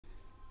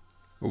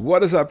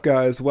What is up,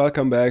 guys?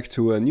 Welcome back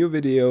to a new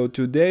video.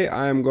 Today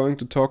I am going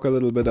to talk a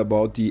little bit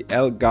about the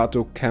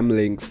Elgato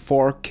Camlink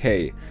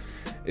 4K.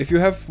 If you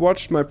have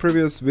watched my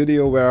previous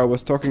video where I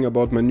was talking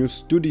about my new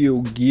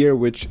studio gear,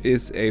 which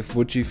is a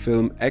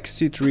Fujifilm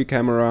XT-3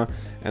 camera,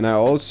 and I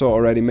also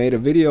already made a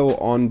video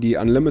on the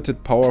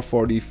unlimited power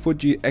for the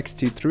Fuji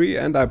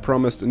XT-3, and I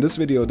promised in this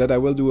video that I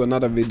will do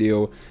another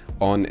video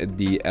on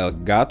the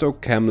Elgato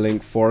Camlink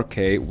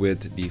 4K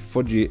with the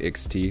Fuji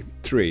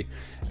XT-3.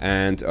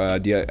 And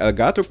the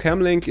Elgato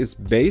Camlink is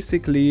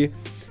basically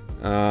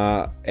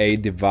a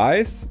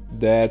device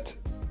that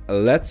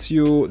lets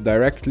you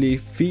directly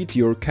feed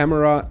your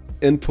camera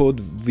input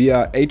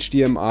via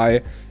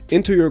HDMI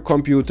into your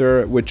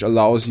computer, which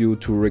allows you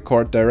to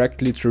record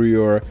directly through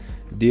your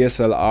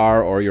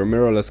DSLR or your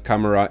mirrorless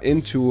camera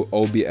into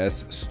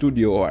OBS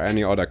Studio or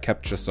any other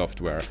capture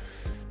software.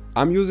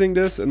 I'm using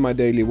this in my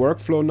daily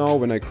workflow now.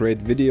 When I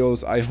create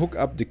videos, I hook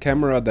up the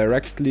camera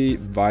directly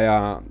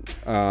via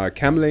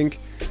Camlink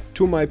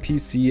to my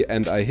PC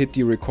and I hit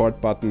the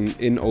record button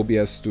in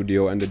OBS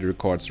Studio and it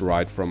records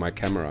right from my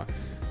camera.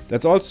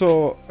 That's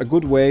also a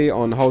good way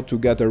on how to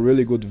get a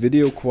really good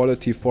video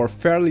quality for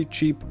fairly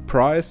cheap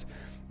price.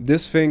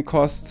 This thing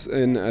costs,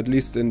 at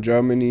least in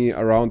Germany,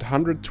 around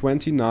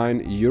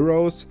 129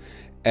 euros.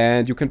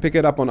 And you can pick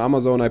it up on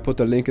Amazon. I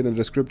put a link in the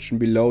description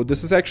below.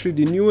 This is actually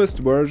the newest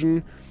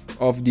version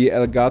of the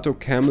Elgato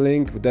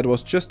Camlink that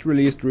was just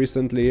released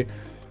recently.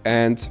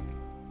 And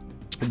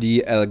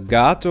the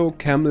Elgato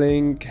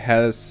Camlink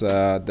has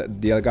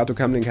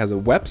a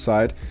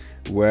website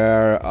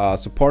where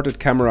supported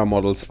camera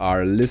models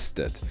are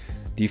listed.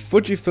 The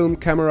Fujifilm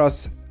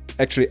cameras,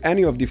 actually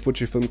any of the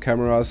Fujifilm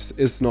cameras,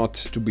 is not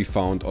to be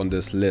found on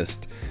this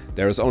list.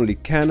 There is only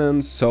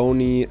Canon,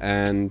 Sony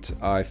and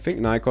I think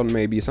Nikon,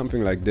 maybe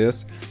something like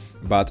this,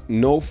 but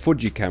no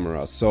Fuji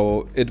cameras.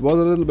 So it was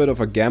a little bit of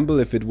a gamble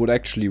if it would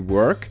actually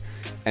work.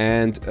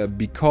 And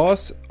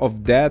because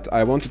of that,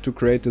 I wanted to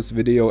create this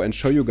video and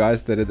show you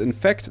guys that it in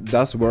fact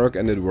does work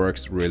and it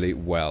works really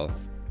well.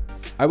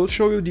 I will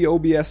show you the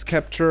OBS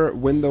capture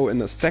window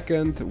in a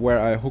second where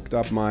I hooked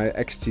up my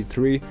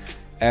XT3,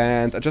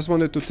 and I just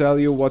wanted to tell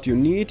you what you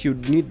need. You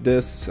need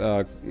this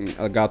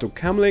Elgato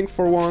Camlink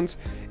for once,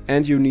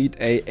 and you need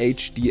a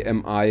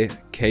HDMI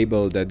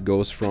cable that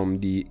goes from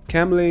the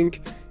Camlink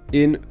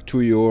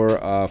into your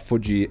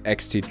Fuji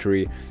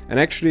XT3. And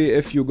actually,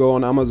 if you go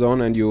on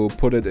Amazon and you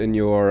put it in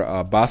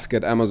your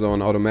basket,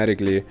 Amazon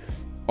automatically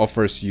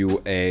offers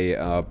you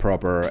a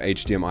proper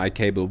HDMI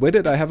cable with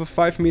it. I have a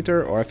 5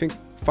 meter, or I think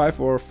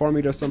 5 or 4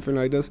 meters, something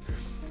like this,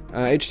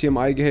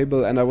 HDMI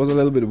cable, and I was a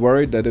little bit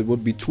worried that it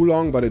would be too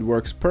long, but it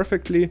works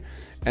perfectly.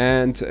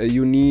 And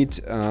you need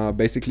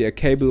basically a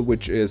cable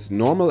which is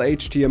normal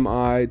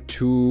HDMI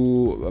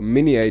to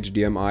mini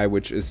HDMI,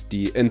 which is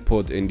the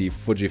input in the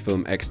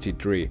Fujifilm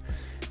XT3.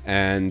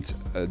 And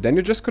then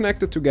you just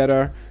connect it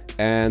together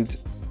and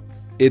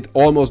it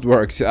almost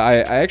works. I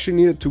actually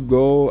needed to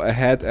go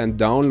ahead and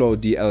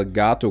download the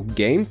Elgato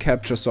game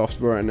capture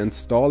software and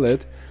install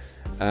it.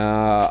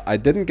 I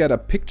didn't get a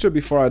picture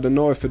before. I don't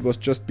know if it was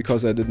just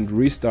because I didn't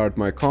restart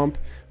my comp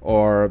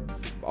or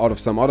out of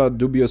some other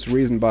dubious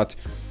reason, but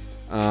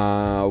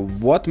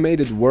what made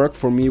it work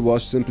for me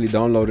was simply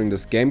downloading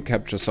this game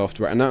capture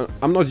software. And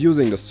I'm not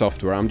using the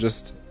software, I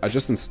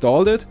just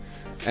installed it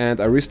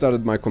and I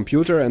restarted my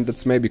computer, and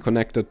that's maybe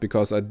connected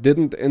because I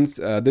didn't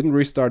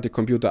restart the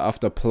computer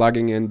after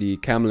plugging in the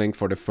Camlink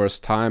for the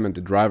first time and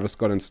the drivers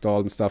got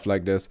installed and stuff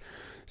like this.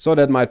 So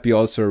that might be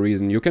also a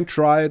reason. You can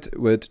try it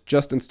with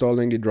just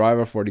installing the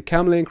driver for the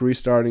Camlink,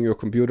 restarting your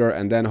computer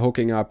and then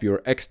hooking up your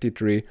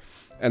XT3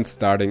 and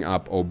starting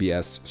up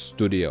OBS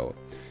Studio.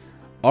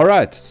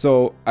 Alright,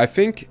 so I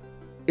think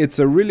it's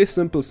a really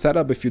simple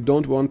setup if you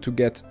don't want to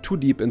get too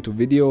deep into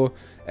video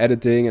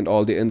editing and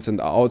all the ins and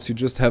outs. You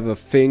just have a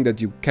thing that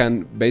you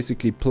can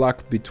basically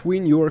plug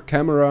between your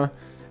camera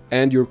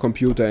and your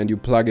computer, and you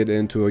plug it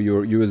into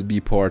your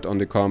USB port on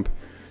the comp.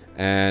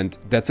 And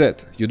that's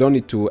it. You don't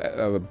need to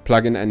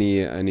plug in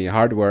any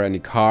hardware, any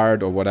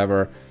card or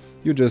whatever.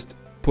 You just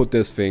put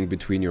this thing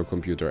between your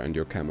computer and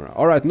your camera.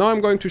 Alright, now I'm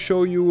going to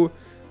show you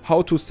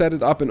how to set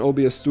it up in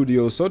OBS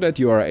Studio so that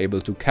you are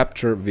able to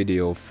capture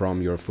video from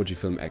your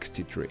Fujifilm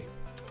XT3.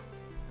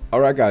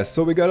 Alright guys,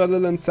 so we got a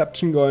little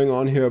inception going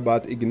on here,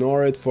 but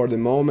ignore it for the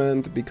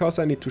moment because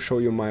I need to show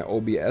you my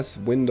OBS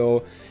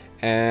window.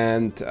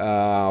 And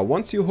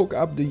once you hook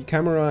up the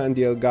camera and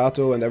the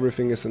Elgato and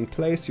everything is in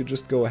place, you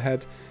just go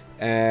ahead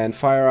and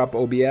fire up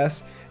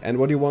OBS. And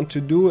what you want to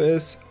do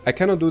is, I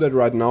cannot do that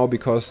right now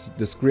because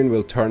the screen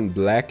will turn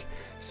black,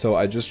 so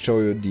I just show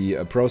you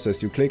the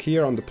process. You click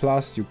here on the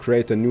plus, you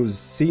create a new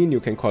scene. You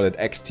can call it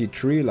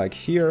XT3 like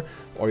here,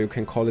 or you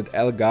can call it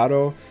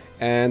Elgato,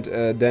 and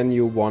then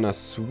you wanna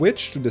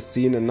switch to the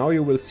scene, and now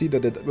you will see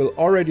that it will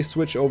already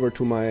switch over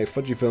to my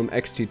Fujifilm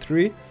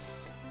XT3.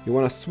 You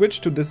want to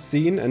switch to this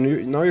scene,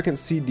 and now you can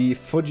see the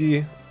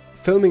Fuji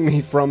filming me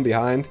from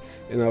behind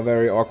in a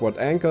very awkward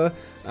angle.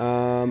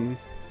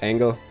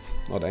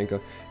 not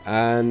ankle.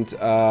 And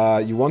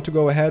you want to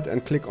go ahead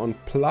and click on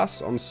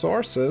plus on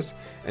sources,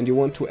 and you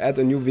want to add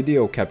a new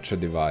video capture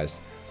device.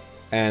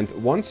 And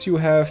once you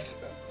have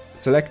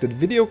selected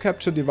video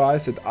capture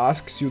device, it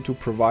asks you to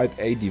provide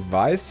a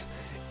device,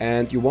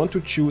 and you want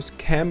to choose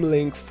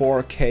Camlink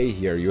 4K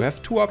here. You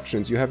have two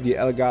options. You have the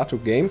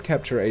Elgato Game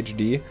Capture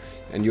HD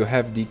and you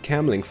have the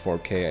Camlink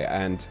 4K,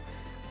 and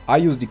I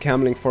use the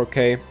Camlink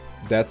 4K.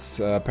 That's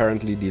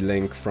apparently the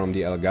link from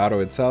the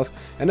Elgato itself,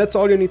 and that's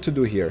all you need to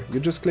do here. You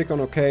just click on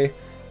OK,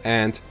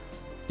 and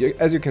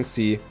as you can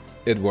see,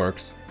 it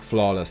works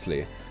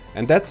flawlessly.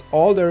 And that's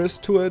all there is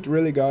to it,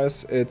 really,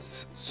 guys.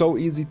 It's so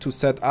easy to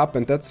set up,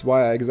 and that's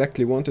why I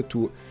exactly wanted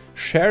to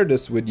share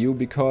this with you,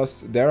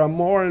 because there are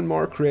more and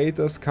more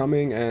creators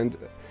coming, and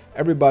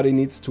everybody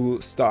needs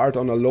to start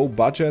on a low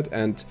budget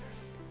and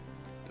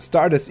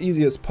start as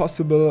easy as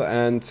possible,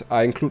 and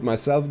I include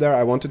myself there.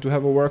 I wanted to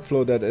have a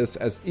workflow that is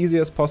as easy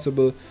as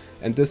possible,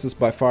 and this is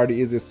by far the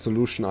easiest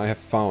solution I have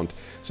found.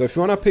 So if you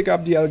want to pick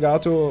up the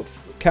Elgato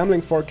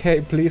Camlink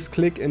 4K, please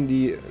click in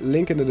the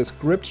link in the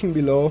description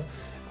below.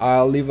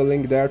 I'll leave a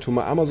link there to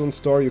my Amazon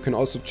store. You can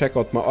also check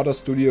out my other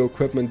studio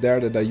equipment there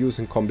that I use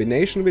in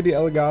combination with the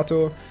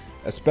Elgato,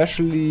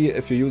 especially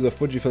if you use a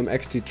Fujifilm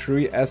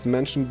X-T3. As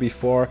mentioned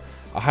before,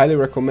 I highly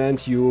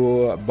recommend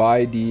you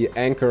buy the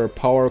Anker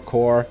power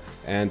core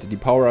and the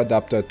power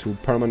adapter to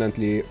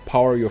permanently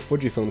power your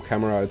Fujifilm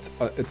camera.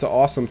 It's an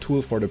awesome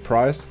tool for the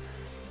price.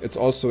 It's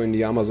also in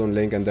the Amazon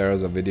link, and there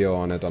is a video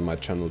on it on my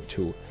channel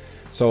too.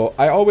 So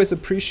I always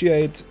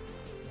appreciate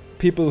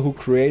people who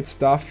create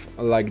stuff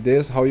like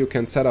this, how you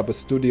can set up a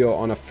studio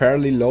on a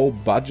fairly low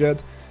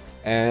budget,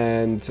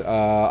 and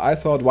I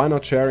thought, why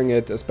not sharing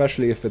it,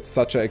 especially if it's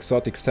such an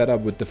exotic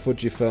setup with the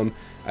Fujifilm.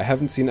 I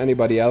haven't seen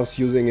anybody else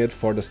using it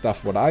for the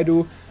stuff what I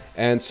do,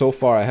 and so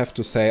far I have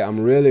to say I'm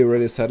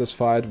really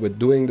satisfied with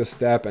doing the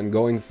step and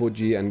going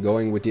Fuji and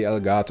going with the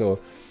Elgato.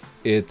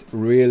 It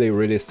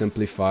really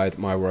simplified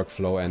my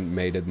workflow and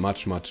made it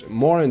much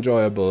more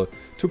enjoyable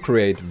to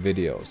create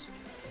videos.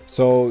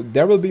 So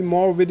there will be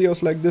more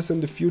videos like this in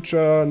the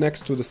future,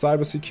 next to the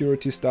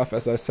cybersecurity stuff.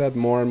 As I said,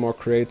 more and more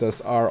creators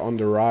are on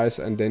the rise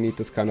and they need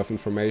this kind of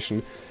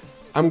information.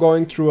 I'm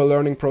going through a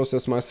learning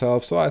process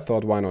myself, so I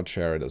thought, why not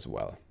share it as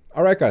well.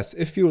 Alright guys,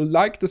 if you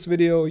like this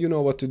video, you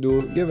know what to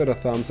do. Give it a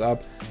thumbs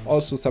up.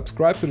 Also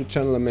subscribe to the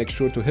channel and make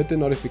sure to hit the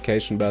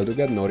notification bell to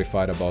get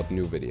notified about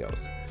new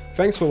videos.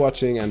 Thanks for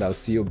watching, and I'll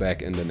see you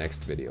back in the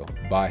next video.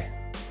 Bye.